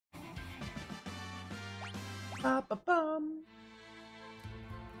Ba-ba-bum.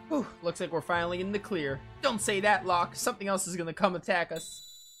 Whew, looks like we're finally in the clear. Don't say that, Locke. Something else is gonna come attack us.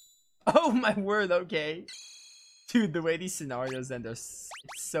 Oh my word, okay. Dude, the way these scenarios end are it's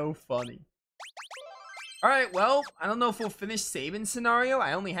so funny. Alright, well, I don't know if we'll finish Sabin's scenario.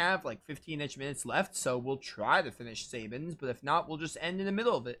 I only have like 15-ish minutes left, so we'll try to finish Sabin's, but if not, we'll just end in the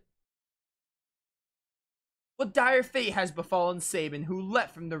middle of it. What dire fate has befallen Sabin, who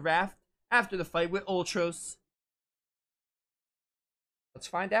leapt from the raft after the fight with Ultros? Let's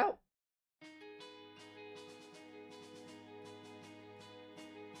find out.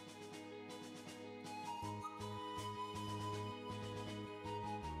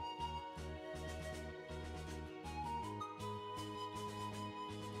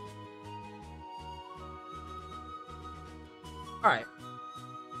 Alright.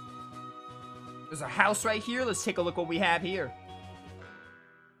 There's a house right here. Let's take a look what we have here.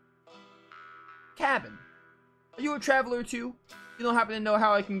 Cabin. Are you a traveler too? You don't happen to know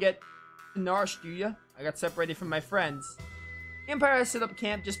how I can get to Narsh, do you? I got separated from my friends. The Empire has set up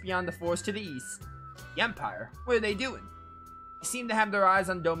camp just beyond the forest to the east. The Empire? What are they doing? They seem to have their eyes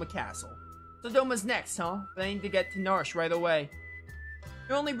on Doma Castle. So Doma's next, huh? But I need to get to Narsh right away.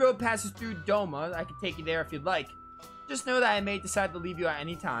 Your only road passes through Doma. I can take you there if you'd like. Just know that I may decide to leave you at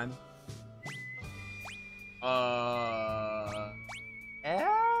any time.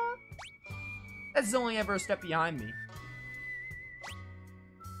 That's only ever a step behind me.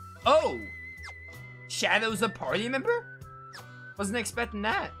 Oh! Shadow's a party member? Wasn't expecting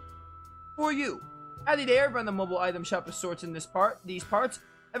that. Who are you? Howdy there, run a mobile item shop of sorts in these parts.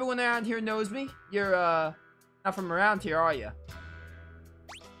 Everyone around here knows me. You're, not from around here, are you?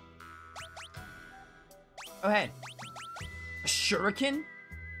 Oh, hey. A shuriken?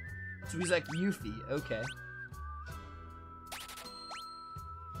 So he's like Yuffie, okay.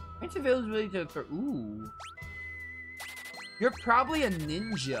 Really to ooh. You're probably a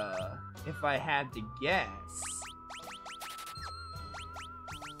ninja, if I had to guess.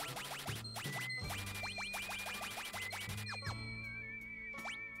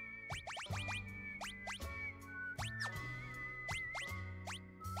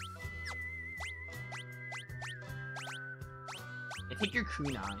 I take your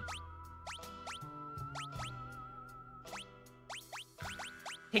kunai.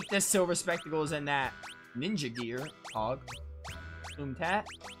 Take the silver spectacles and that ninja gear, hog. Boom tat.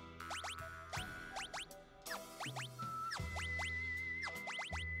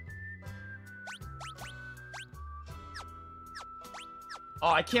 Oh,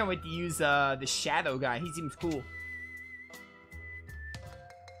 I can't wait to use the shadow guy. He seems cool.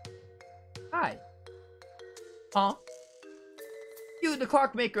 Hi. Huh? You, the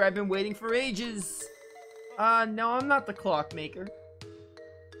clockmaker I've been waiting for ages. No, I'm not the clockmaker.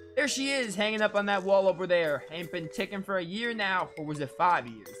 There she is, hanging up on that wall over there. Ain't been ticking for a year now, or was it 5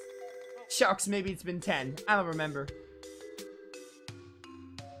 years? Shucks, maybe it's been 10. I don't remember.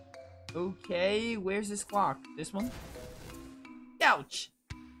 Okay, where's this clock? This one? Ouch!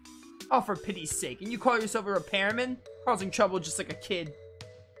 Oh, for pity's sake, and you call yourself a repairman? Causing trouble just like a kid.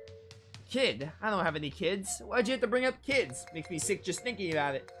 Kid? I don't have any kids. Why'd you have to bring up kids? Makes me sick just thinking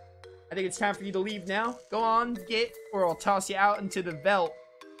about it. I think it's time for you to leave now. Go on, get, or I'll toss you out into the veldt.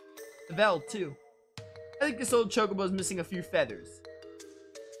 The veldt, too. I think this old chocobo's missing a few feathers.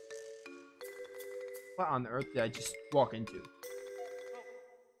 What on earth did I just walk into?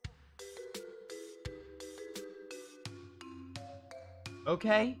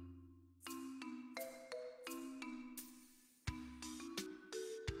 Okay.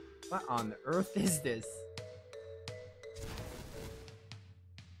 What on earth is this?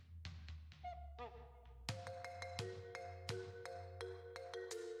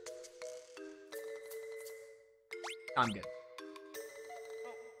 I'm good.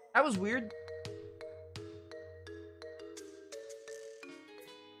 That was weird.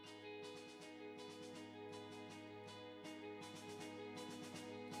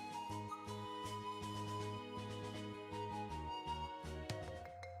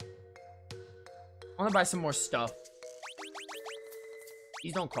 I want to buy some more stuff.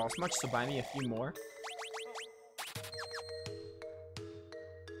 These don't cost much, so buy me a few more.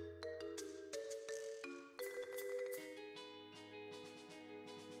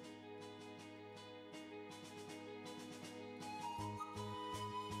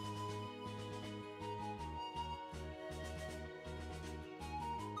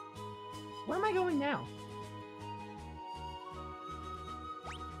 Where am I going now?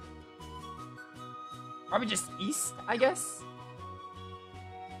 Probably just east, I guess?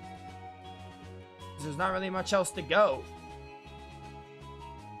 'Cause there's not really much else to go.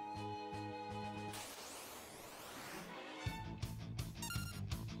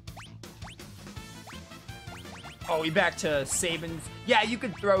 Oh, we back to Sabin's. Yeah, you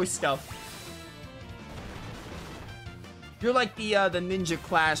could throw stuff. You're like the ninja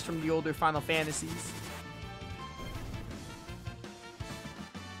class from the older Final Fantasies.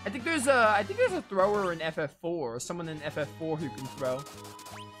 I think there's a thrower in FF4 or someone in FF4 who can throw.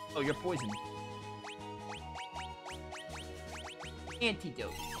 Oh, you're poisoned.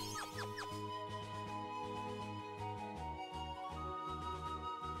 Antidote.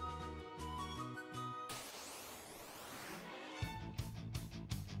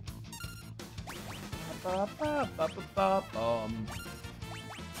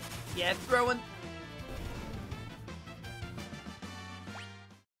 Yeah, throwing.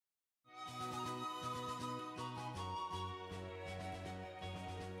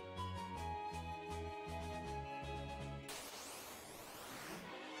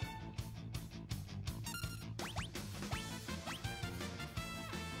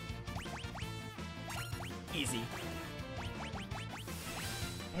 Easy.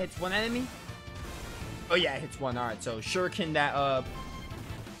 Hits one enemy. Oh yeah, it hits one. All right, so shuriken that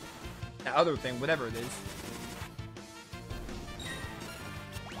other thing, whatever it is.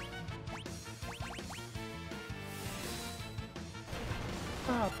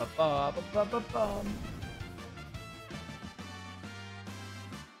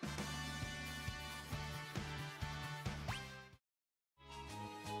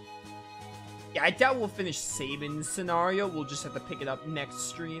 Yeah, I doubt we'll finish Sabin's scenario. We'll just have to pick it up next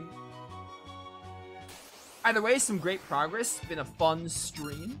stream. Either way, some great progress. It's been a fun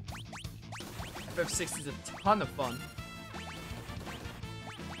stream. FF6 is a ton of fun.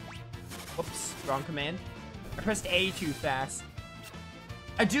 Whoops, wrong command. I pressed A too fast.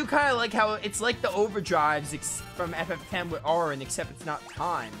 I do kind of like how it's like the overdrives from FF10 with Auron, except it's not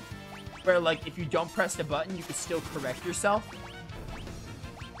timed. Where, like, if you don't press the button, you can still correct yourself.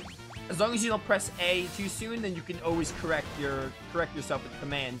 As long as you don't press A too soon, then you can always correct yourself with the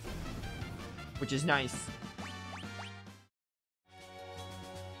command, which is nice.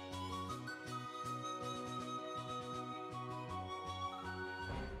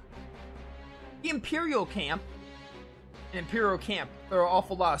 The Imperial Camp. An Imperial Camp. There are an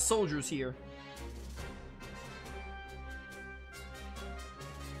awful lot of soldiers here.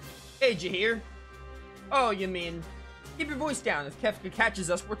 Hey, Jahir. Oh, you mean... Keep your voice down. If Kefka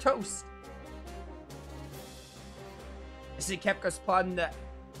catches us, we're toast. I see Kefka's plotting to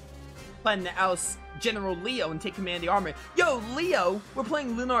oust General Leo and take command of the army. Yo, Leo! We're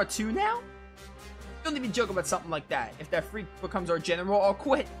playing Lunar 2 now? Don't even joke about something like that. If that freak becomes our general, I'll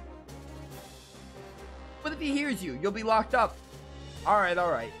quit. What if he hears you? You'll be locked up. Alright,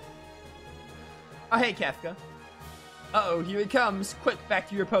 alright. Oh, hey, Kefka. Uh-oh, here he comes. Quick, back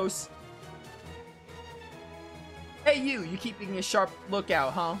to your post. Hey, you keeping a sharp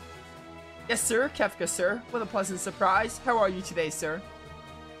lookout, huh? Yes, sir, Kefka, sir. What a pleasant surprise. How are you today, sir?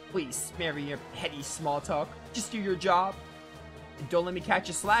 Please, spare me your petty small talk. Just do your job. And don't let me catch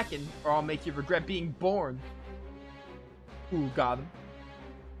you slacking, or I'll make you regret being born. Ooh, got him.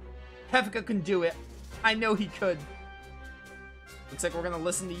 Kefka can do it. I know he could. Looks like we're gonna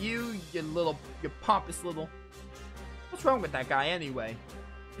listen to you, you pompous little... What's wrong with that guy anyway?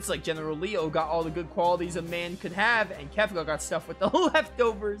 It's like General Leo got all the good qualities a man could have, and Kefka got stuff with the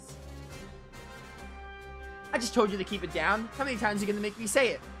leftovers. I just told you to keep it down. How many times are you gonna make me say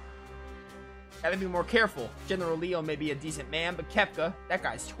it? Gotta be more careful. General Leo may be a decent man, but Kefka, that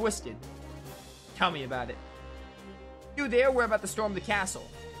guy's twisted. Tell me about it. You there? We're about to storm the castle.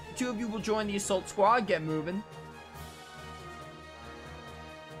 The two of you will join the assault squad. Get moving.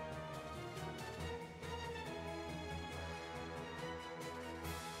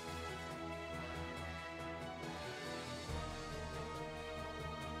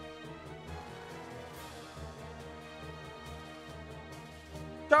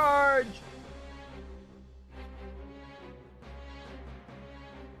 Charge!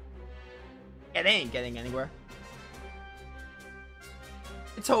 Yeah, they ain't getting anywhere.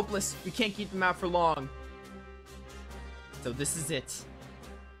 It's hopeless. We can't keep them out for long. So this is it.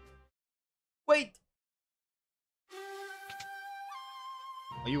 Wait!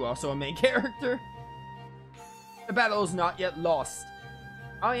 Are you also a main character? The battle is not yet lost.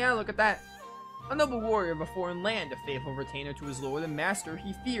 Oh yeah, look at that. A noble warrior of a foreign land, a faithful retainer to his lord and master,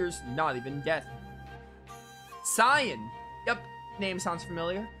 he fears not even death. Cyan! Yep, name sounds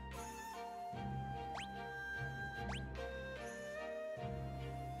familiar.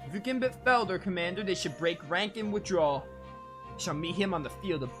 If you can beat Felder, Commander, they should break rank and withdraw. I shall meet him on the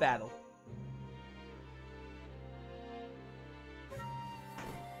field of battle.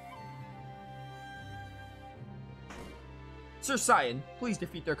 Sir Cyan, please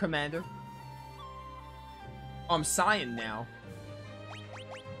defeat their commander. Oh, I'm Cyan now.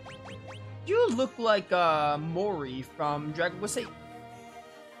 You look like Mori from Dragon Quest VIII.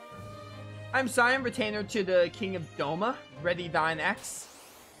 I'm Cyan, retainer to the King of Doma. Ready thine X.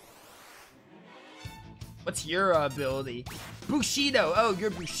 What's your ability? Bushido. Oh, you're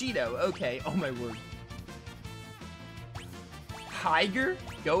Bushido. Okay. Oh my word. Tiger?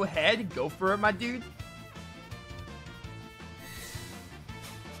 Go ahead. Go for it, my dude.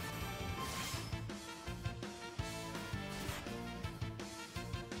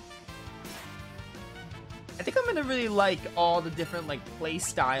 I think I'm gonna really like all the different like play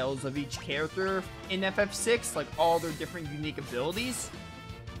styles of each character in FF6, like all their different unique abilities.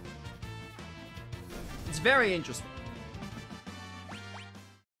 It's very interesting.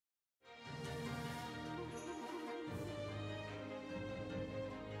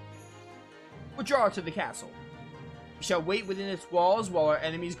 Withdraw to the castle. We shall wait within its walls while our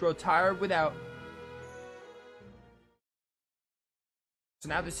enemies grow tired without. So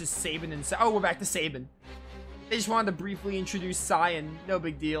now this is Sabin and oh, we're back to Sabin. They just wanted to briefly introduce Cyan. No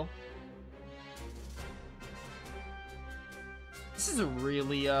big deal. This is a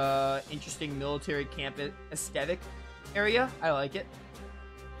really interesting military camp aesthetic area. I like it.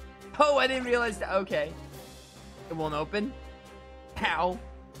 Oh, I didn't realize that. Okay. It won't open. Ow.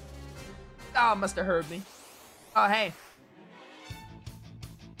 Oh, must have heard me. Oh, hey.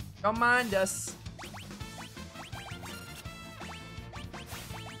 Don't mind us.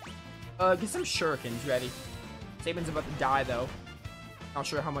 Get some shurikens ready. Sabin's about to die, though. Not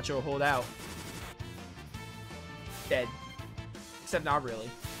sure how much it'll hold out. Dead. Except not really.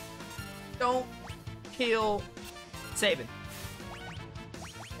 Don't kill Sabin.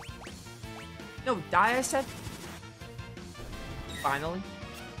 No, die, I said. Finally.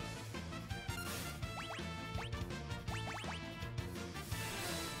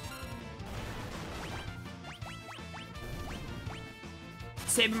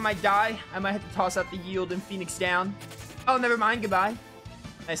 Sabin might die. I might have to toss out the yield and Phoenix down. Oh, never mind. Goodbye.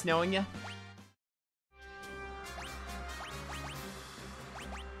 Nice knowing you.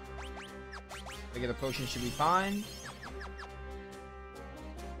 I get a potion, should be fine.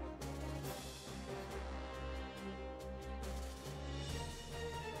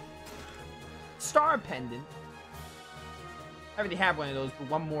 Star pendant. I already have one of those, but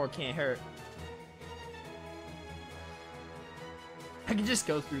one more can't hurt. I can just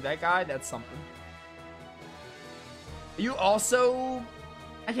go through that guy. That's something. You also...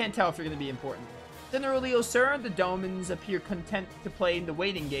 I can't tell if you're going to be important. General Leo, sir, the Domans appear content to play in the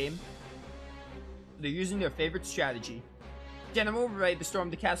waiting game. They're using their favorite strategy. General, we're ready to storm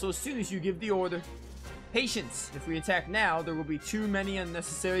the castle as soon as you give the order. Patience. If we attack now, there will be too many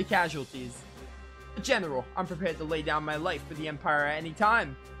unnecessary casualties. General, I'm prepared to lay down my life for the Empire at any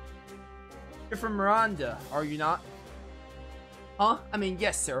time. You're from Miranda, are you not? Huh? I mean,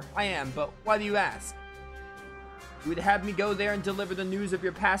 yes, sir, I am, but why do you ask? You would have me go there and deliver the news of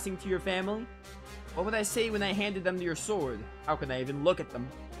your passing to your family? What would I say when I handed them your sword? How can I even look at them?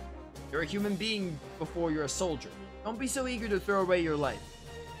 You're a human being before you're a soldier. Don't be so eager to throw away your life.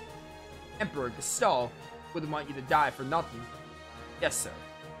 Emperor Gestal wouldn't want you to die for nothing. Yes, sir.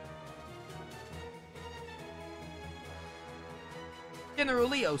 General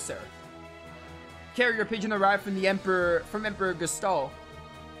Leo, sir. Carrier pigeon arrived from Emperor Gestal.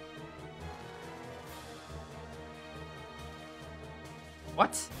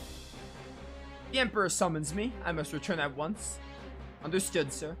 What? The Emperor summons me. I must return at once.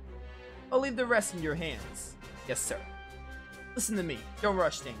 Understood, sir. I'll leave the rest in your hands. Yes, sir. Listen to me. Don't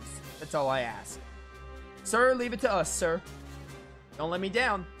rush things. That's all I ask. Sir, leave it to us, sir. Don't let me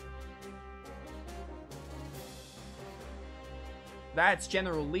down. That's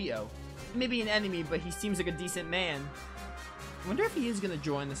General Leo. He may be an enemy, but he seems like a decent man. I wonder if he is going to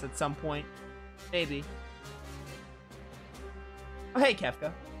join us at some point. Maybe. Oh, hey,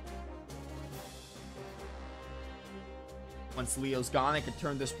 Kefka. Once Leo's gone, I could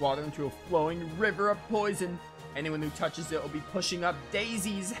turn this water into a flowing river of poison. Anyone who touches it will be pushing up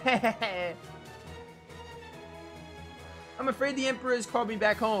daisies. I'm afraid the Emperor has called me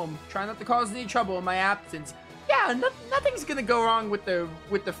back home. Try not to cause any trouble in my absence. Yeah, nothing's gonna go wrong with the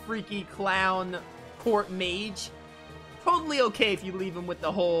freaky clown court mage. Totally okay if you leave him with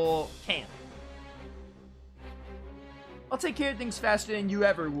the whole camp. I'll take care of things faster than you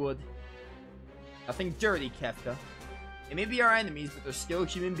ever would. Nothing dirty, Kefka. They may be our enemies, but they're still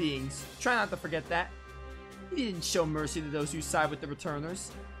human beings. Try not to forget that. You didn't show mercy to those who side with the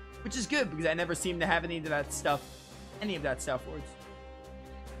returners. Which is good, because I never seem to have any of that stuff words.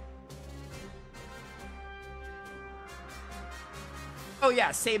 Oh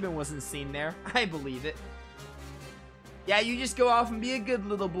yeah, Sabin wasn't seen there. I believe it. Yeah, you just go off and be a good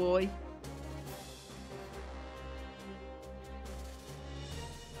little boy.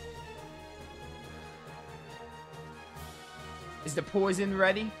 Is the poison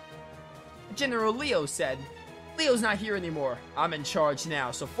ready? General Leo said. Leo's not here anymore. I'm in charge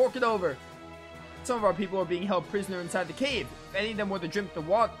now, so fork it over. Some of our people are being held prisoner inside the cave. If any of them were to drink the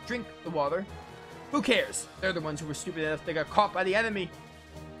water, who cares? They're the ones who were stupid enough to get caught by the enemy.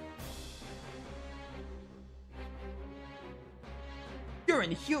 You're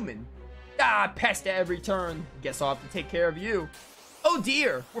inhuman. Ah, pest at every turn. Guess I'll have to take care of you. Oh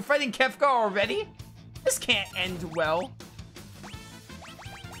dear, we're fighting Kefka already? This can't end well.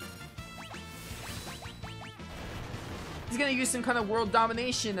 He's gonna use some kind of world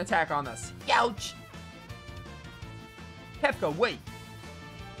domination attack on us. Ouch! Kefka, wait.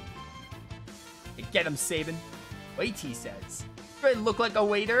 Hey, get him, Sabin. Wait, he says. Do I look like a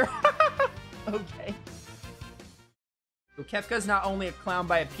waiter? Okay. So Kefka's not only a clown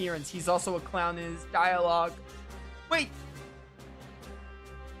by appearance, he's also a clown in his dialogue. Wait!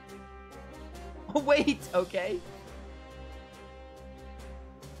 Oh, wait, okay.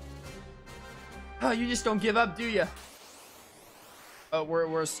 Oh, you just don't give up, do you? Oh,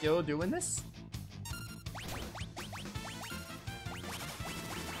 we're still doing this?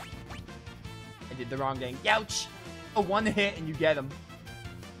 I did the wrong thing. Ouch! Oh, one hit and you get him.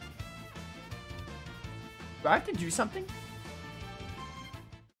 Do I have to do something?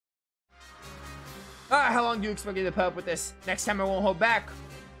 Alright, how long do you expect me to put up with this? Next time I won't hold back.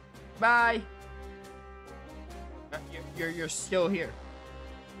 Bye! You're still here.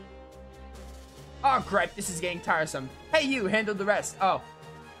 Oh, crap, this is getting tiresome. Hey, you, handle the rest. Oh.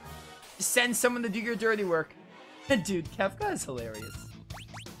 Just send someone to do your dirty work. Dude, Kefka is hilarious.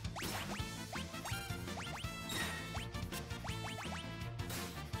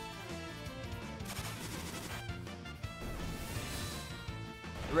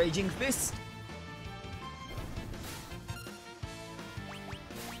 Raging Fist.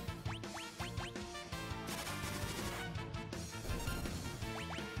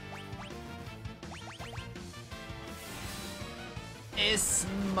 Is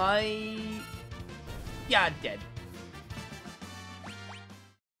my... Yeah, dead.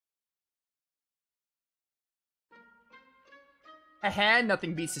 Haha,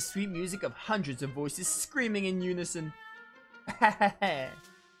 nothing beats the sweet music of hundreds of voices screaming in unison. Hahaha.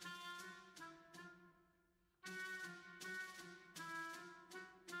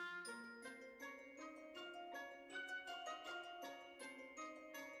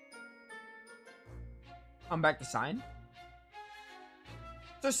 I'm back to Cyan.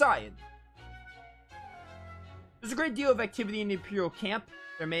 So Cyan. There's a great deal of activity in the Imperial camp.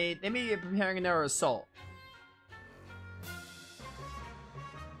 They may be preparing another assault.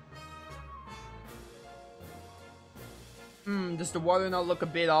 Does the water not look a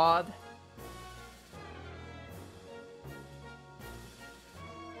bit odd?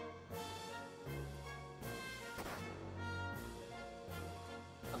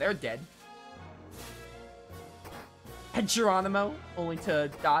 Oh, they're dead. And Geronimo, only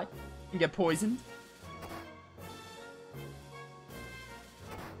to die and get poisoned.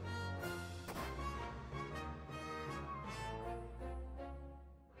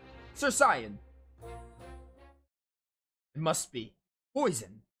 Sir Cyan. It must be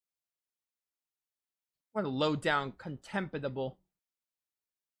poison. What a low-down contemptible.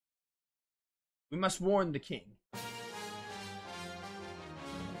 We must warn the king.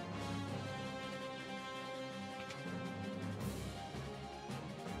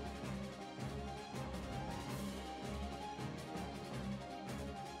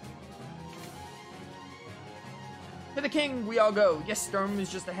 To the king we all go. Yes, Storm is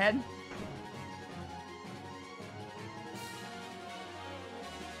just ahead.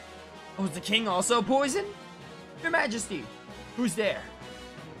 Oh, is the king also poisoned? Your Majesty, who's there?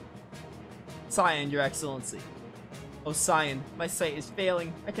 Cyan, Your Excellency. Oh, Cyan, my sight is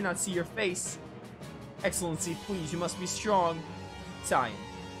failing. I cannot see your face. Excellency, please, you must be strong. Cyan,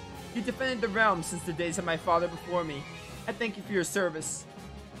 you defended the realm since the days of my father before me. I thank you for your service.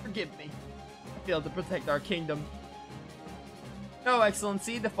 Forgive me. I failed to protect our kingdom. No,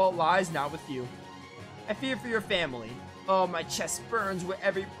 Excellency, the fault lies not with you. I fear for your family. Oh, my chest burns with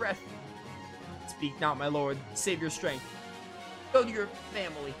every breath. Speak not, my lord. Save your strength. Go to your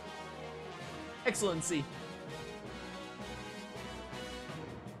family. Excellency.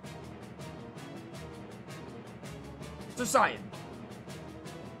 Sir Cyan.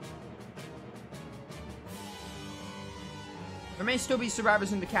 There may still be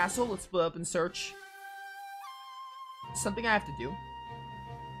survivors in the castle. Let's split up and search. Something I have to do.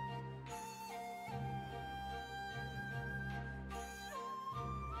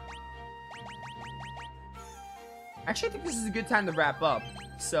 Actually, I think this is a good time to wrap up.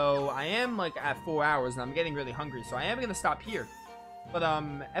 So, I am, like, at 4 hours, and I'm getting really hungry, so I am gonna stop here. But,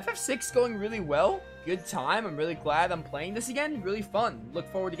 FF6 going really well. Good time. I'm really glad I'm playing this again. Really fun. Look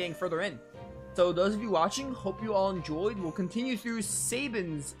forward to getting further in. So, those of you watching, hope you all enjoyed. We'll continue through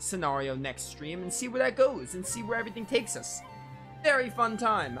Sabin's scenario next stream and see where that goes and see where everything takes us. Very fun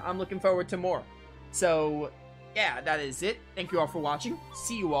time. I'm looking forward to more. So, yeah, that is it. Thank you all for watching.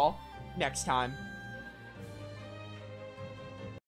 See you all next time.